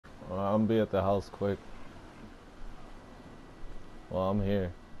I'm gonna be at the house quick. Well, I'm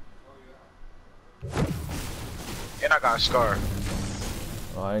here. And I got a scar.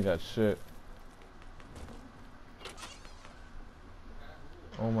 Oh, I ain't got shit.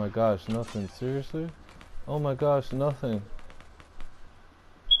 Oh my gosh, nothing. Seriously? Oh my gosh, nothing.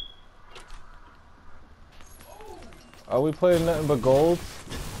 Are we playing nothing but golds?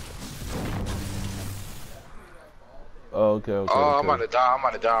 Oh, okay, okay, Oh, I'm okay. about to die. I'm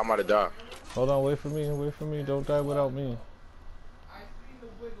about to die. I'm about to die. Hold on, wait for me, wait for me. Don't die without me.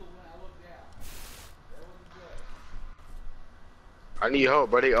 I need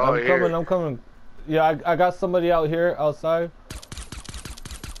help, bro. They all I'm coming, here. I'm coming. Yeah, I got somebody out here, outside.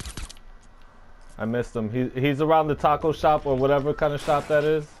 I missed him. He's around the taco shop or whatever kind of shop that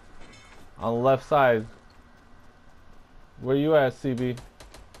is. On the left side. Where you at, CB?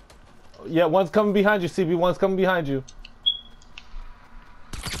 Yeah, one's coming behind you, CB. One's coming behind you.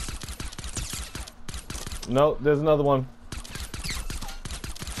 No, there's another one.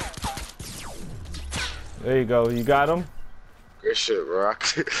 There you go. You got him? Good shit, bro.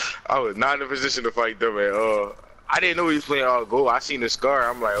 I was not in a position to fight them at all. I didn't know he was playing all gold. I seen the scar.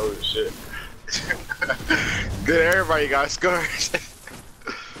 I'm like, oh shit. Good, everybody got scars.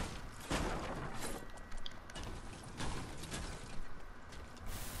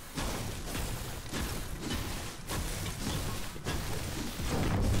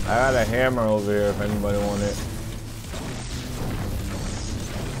 I got a hammer over here if anybody want it.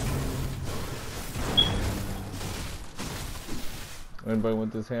 Anybody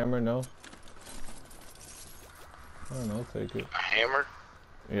want this hammer? No? I don't know, take it. A hammer?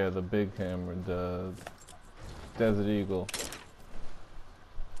 Yeah, the big hammer, the Desert Eagle.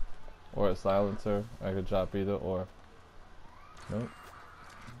 Or a silencer. I could drop either or. Nope.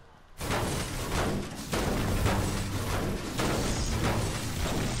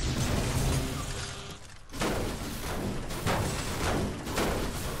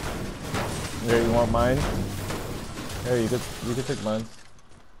 Here, you want mine? Here, you could take mine.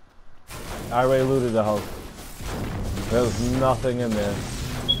 I already looted the house. There's nothing in there.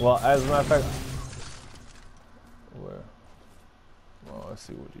 Well, as a matter of fact, where? Well, I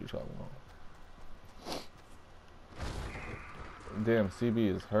see what you're talking about. Damn,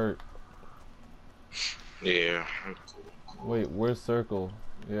 CB is hurt. Yeah. Wait, where's Circle?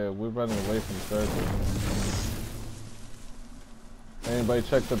 Yeah, we're running away from Circle. Anybody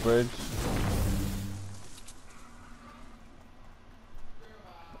check the bridge?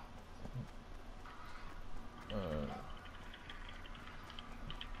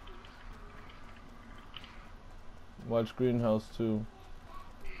 Watch Greenhouse too.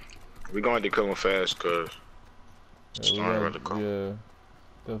 We going to kill him fast, cause Yeah, yeah,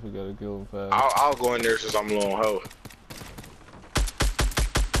 definitely gotta kill him fast. I'll go in there since I'm low on health.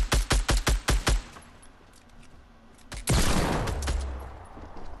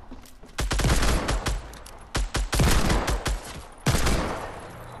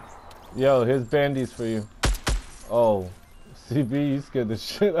 Yo, here's bandies for you. Oh, CB, you scared the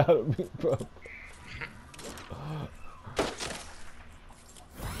shit out of me, bro.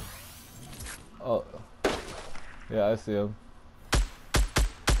 Oh, yeah, I see him.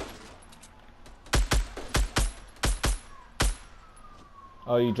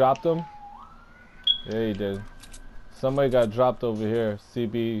 Oh, you dropped him? Yeah, you did. Somebody got dropped over here.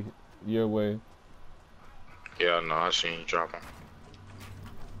 CB, your way. Yeah, no, I seen you drop him.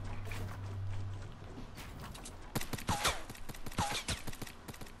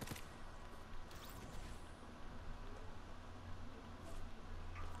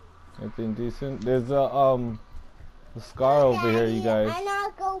 Anything decent? There's a scar over here, you guys. I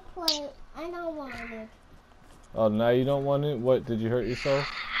not go play. I don't want it. Oh, now you don't want it? What, did you hurt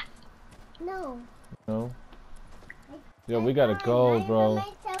yourself? No. No? Yo, we gotta go, bro.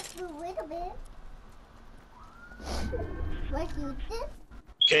 Myself a little bit. What you did?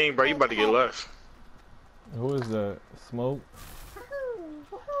 King, bro, you about to get left. Who is that? Smoke?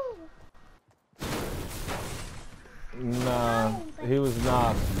 Nah, he was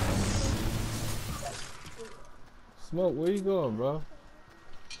not. Smoke, where you going, bro?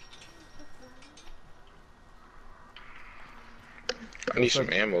 I need some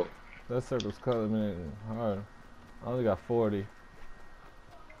ammo. That circle's cutting me hard. I only got 40.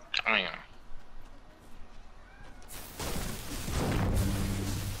 Damn.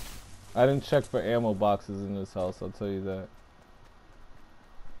 I didn't check for ammo boxes in this house, I'll tell you that.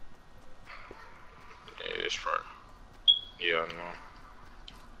 Yeah, it's right. Yeah, I know.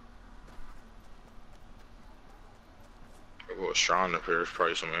 If it was strong up here, there's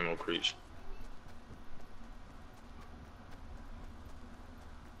probably some ammo creeps.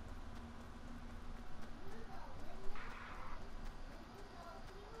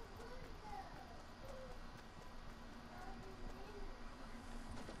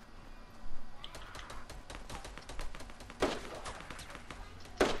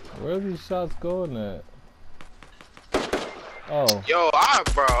 Where are these shots going at? Oh. Yo,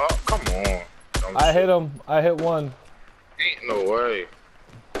 bro, come on. I hit him. I hit one. Ain't no way.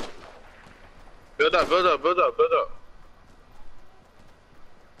 Build up, build up, build up, build up.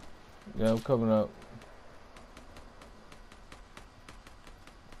 Yeah, I'm coming up.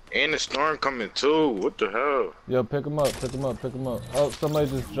 And the storm coming too. What the hell? Yo, pick him up, pick him up, pick him up. Oh, somebody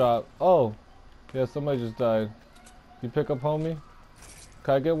just dropped. Oh. Yeah, somebody just died. You pick up homie?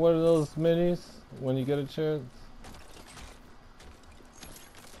 Can I get one of those minis when you get a chance?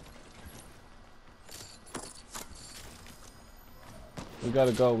 We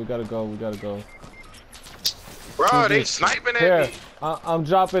gotta go, we gotta go, we gotta go. Bro, they sniping at Here, me. I'm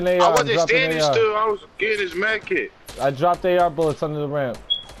dropping AR. I wasn't I'm standing AR. still. I was getting his med kit. I dropped AR bullets under the ramp.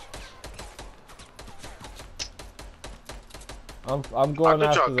 I'm going I thought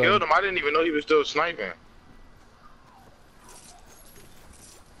after y'all them. killed him. I didn't even know he was still sniping.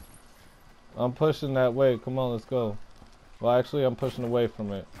 I'm pushing that way. Come on, let's go. Well, actually, I'm pushing away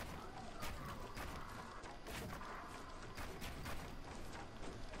from it.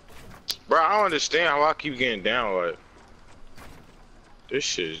 Bro, I don't understand how I keep getting down. Like, this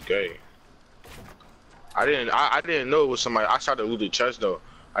shit is gay. I didn't know it was somebody. I shot the loot the chest though.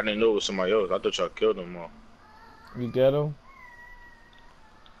 I didn't know it was somebody else. I thought y'all killed him all. You get him?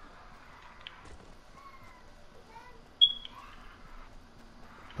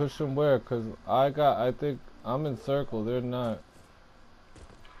 Push him where? Cause I think I'm in circle. They're not.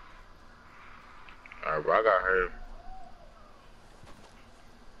 Alright, bro, I got hurt.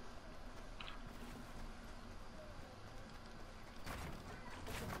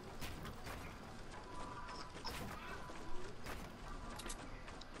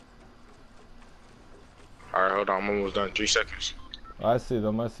 Alright, hold on. I'm almost done. 3 seconds. I see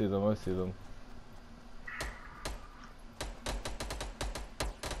them. I see them. I see them.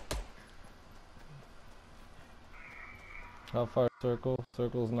 How far circle?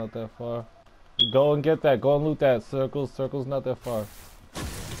 Circle's not that far. Go and get that. Go and loot that. Circle's not that far.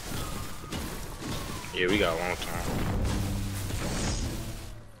 Yeah, we got a long time.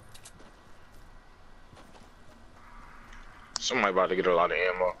 Somebody about to get a lot of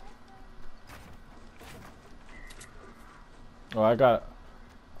ammo. Oh, I got.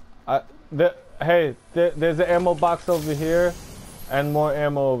 Hey, there's an ammo box over here, and more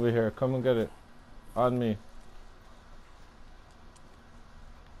ammo over here. Come and get it. On me.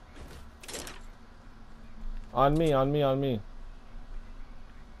 On me, on me, on me.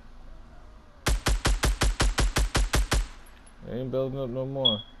 I ain't building up no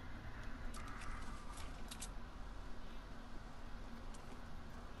more.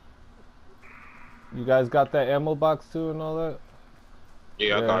 You guys got that ammo box too and all that?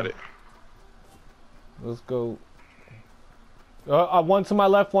 Yeah, I got it. Let's go. One to my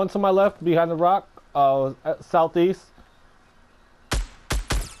left, behind the rock, southeast.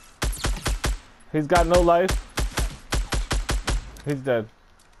 He's got no life. He's dead.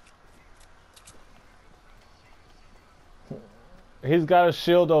 He's got a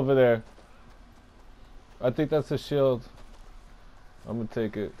shield over there. I think that's a shield. I'm gonna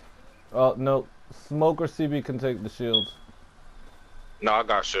take it. Oh, no. Smoke or CB can take the shield. No, I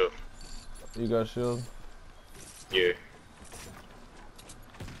got shield. You got shield? Yeah.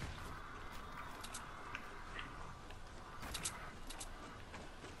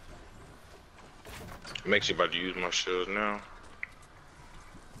 I'm actually about to use my shields now.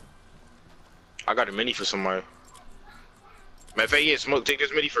 I got a mini for somebody. Matter of fact, yeah, Smoke, take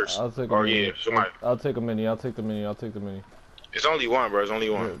this mini first. I'll take a or mini. yeah, somebody. I'll take a mini. I'll take the mini. I'll take the mini. It's only one, bro. It's only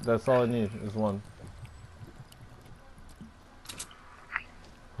one. Yeah, that's all I need is one.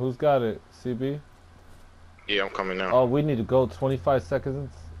 Who's got it? CB? Yeah, I'm coming now. Oh, we need to go 25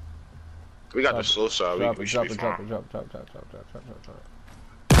 seconds. We got the slow side. Drop We it, should drop be it, fine. drop it, drop it, drop it, drop it, drop it, drop it, drop it.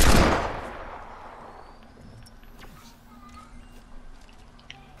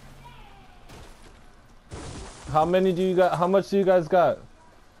 How many do you got? How much do you guys got?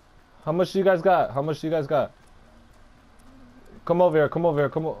 How much do you guys got? How much do you guys got? Come over here, come over here,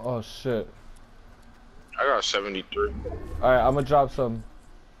 come over. Oh shit. I got 73. Alright, I'm gonna drop some.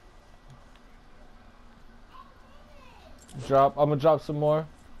 I'm gonna drop some more.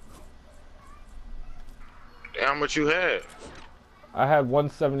 Damn, how much you had? I had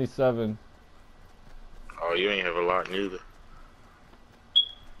 177. Oh, you ain't have a lot neither.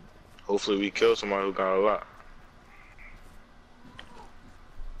 Hopefully we kill somebody who got a lot.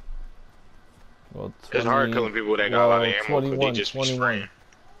 Well, 20, It's hard killing people that got a lot of ammo because they just 21.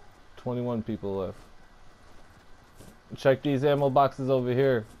 21 people left. Check these ammo boxes over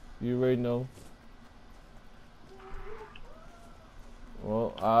here. You already know.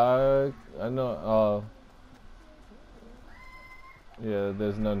 Well, I know. Yeah,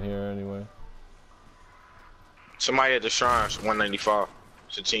 there's none here anyway. Somebody at the shrine, 195.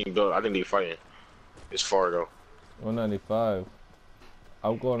 It's a team build. I think they fighting. It's far though. 195.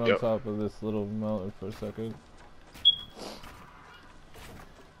 I'm going on Yep. top of this little mountain for a second.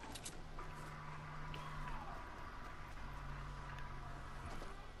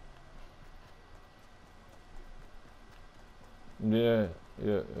 Yeah.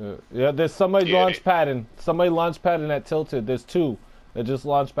 There's somebody Yeah. launch padding. Somebody launch padding at Tilted. There's two that just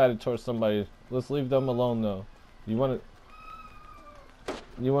launch padded towards somebody. Let's leave them alone though. You wanna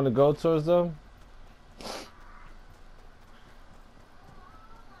go towards them?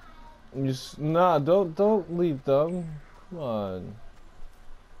 Nah, don't leave them. Come on.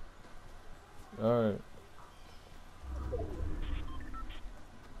 All right.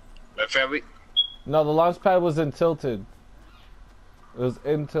 That family. No, the launch pad was in Tilted. It was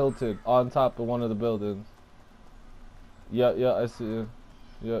in Tilted, on top of one of the buildings. Yeah, I see you.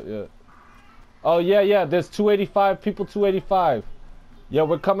 Yeah. Oh, yeah, there's 285, people 285. Yeah,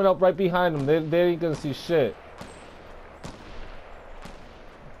 we're coming up right behind them. They ain't gonna see shit.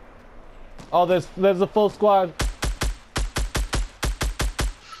 Oh, there's a full squad.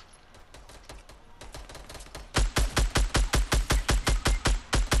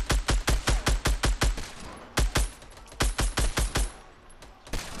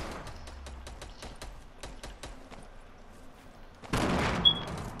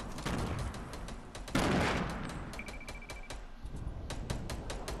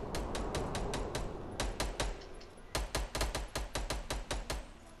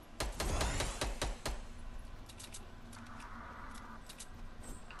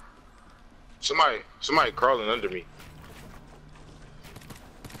 Somebody crawling under me.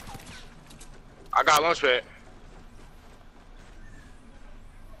 I got a launch pad.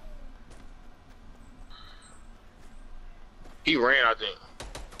 He ran, I think.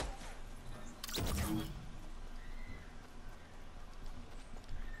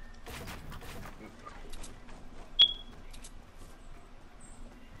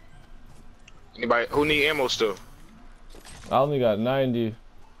 Anybody who need ammo still? I only got 90.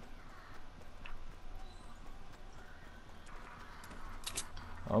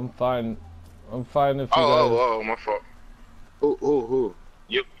 I'm fine. I'm fine if you guys... Oh, my fault. Who?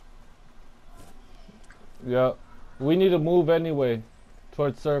 Yep. Yeah. We need to move anyway.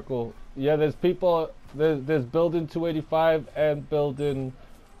 Towards circle. Yeah, there's people... There's building 285 and building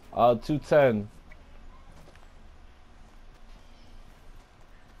 210.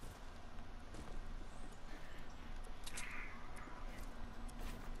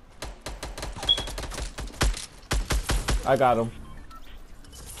 I got him.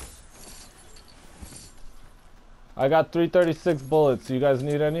 I got 336 bullets. You guys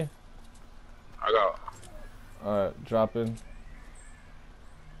need any? I got Alright, drop in.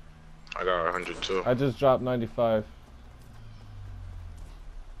 I got 100 too. I just dropped 95.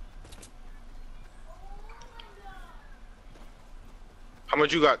 How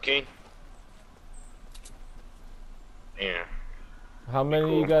much you got, King? Yeah. How many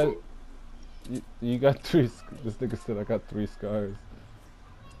Cool, you got? cool. You got 3. This nigga said I got 3 scars.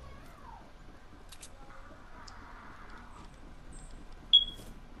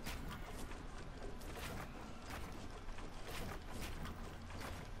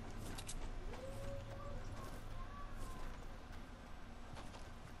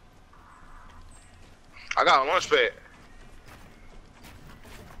 I got a launch pad.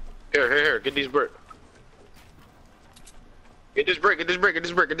 Here, get these brick. Get this brick.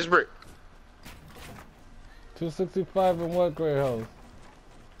 265 and what, Grey House?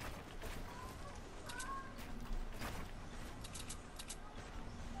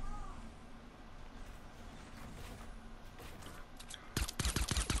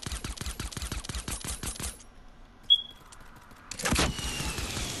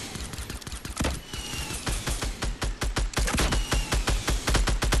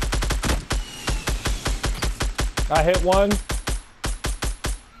 I hit one.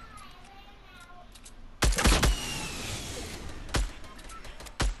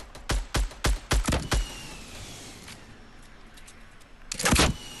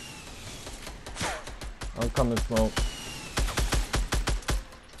 I'm coming, smoke.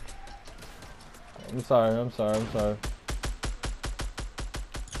 I'm sorry.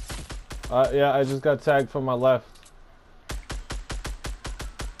 Yeah, I just got tagged from my left.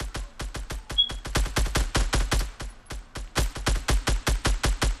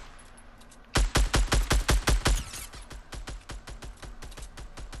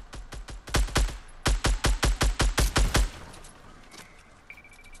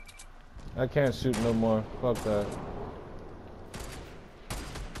 I can't shoot no more. Fuck that.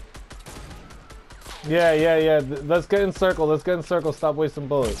 Yeah. Let's get in circle. Let's get in circle. Stop wasting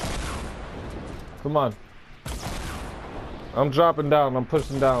bullets. Come on. I'm dropping down. I'm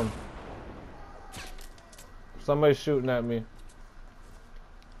pushing down. Somebody's shooting at me.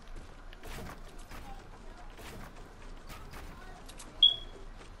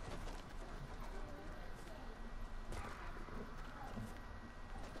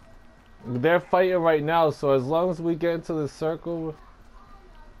 They're fighting right now, so as long as we get into the circle...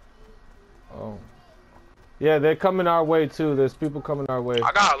 Oh. Yeah, they're coming our way too. There's people coming our way.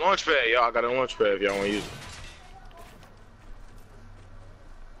 I got a launch pad, y'all. I got a launch pad if y'all want to use it.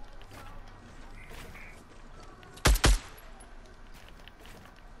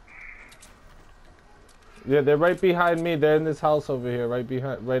 Yeah, they're right behind me. They're in this house over here, right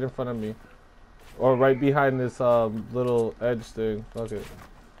in front of me. Or right behind this little edge thing. Fuck it.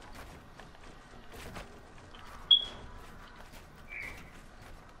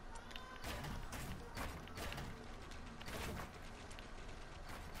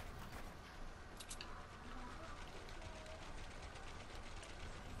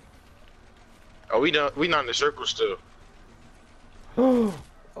 Oh, we not in the circle still.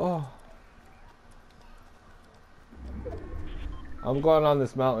 Oh. I'm going on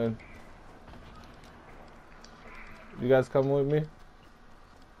this mountain. You guys coming with me?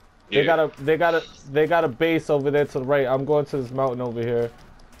 Yeah. They got a base over there to the right. I'm going to this mountain over here.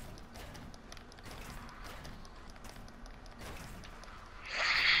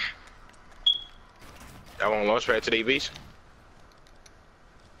 I want launch pad to the beach.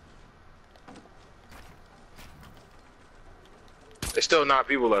 There's still 9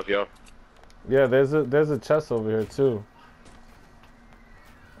 people left, yo. Yeah, there's a chest over here too.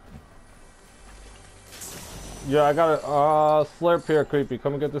 Yeah, I got a slurp here, creepy.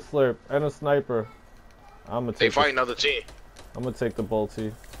 Come and get the slurp and a sniper. I'm gonna take. They fight another team. I'm gonna take the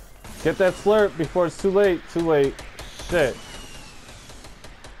bolty. Get that slurp before it's too late. Too late. Shit.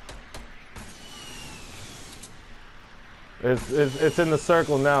 It's in the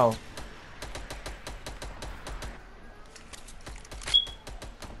circle now.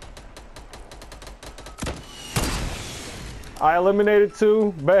 I eliminated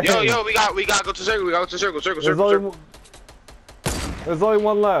 2. Bang. Yo, we gotta go to circle. We gotta go to circle. There's only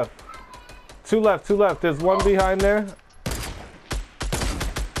 1 left. 2 left. There's 1 behind there.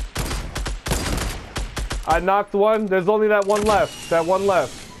 I knocked 1. There's only that 1 left. I'm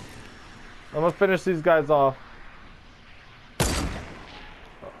gonna finish these guys off.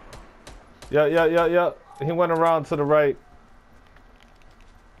 Yeah. He went around to the right.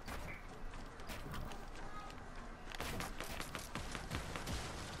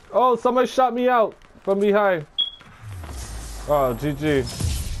 Oh, somebody shot me out from behind. Oh, GG.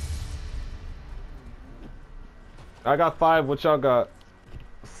 I got 5. What y'all got?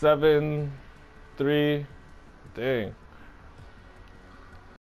 7, 3. Dang.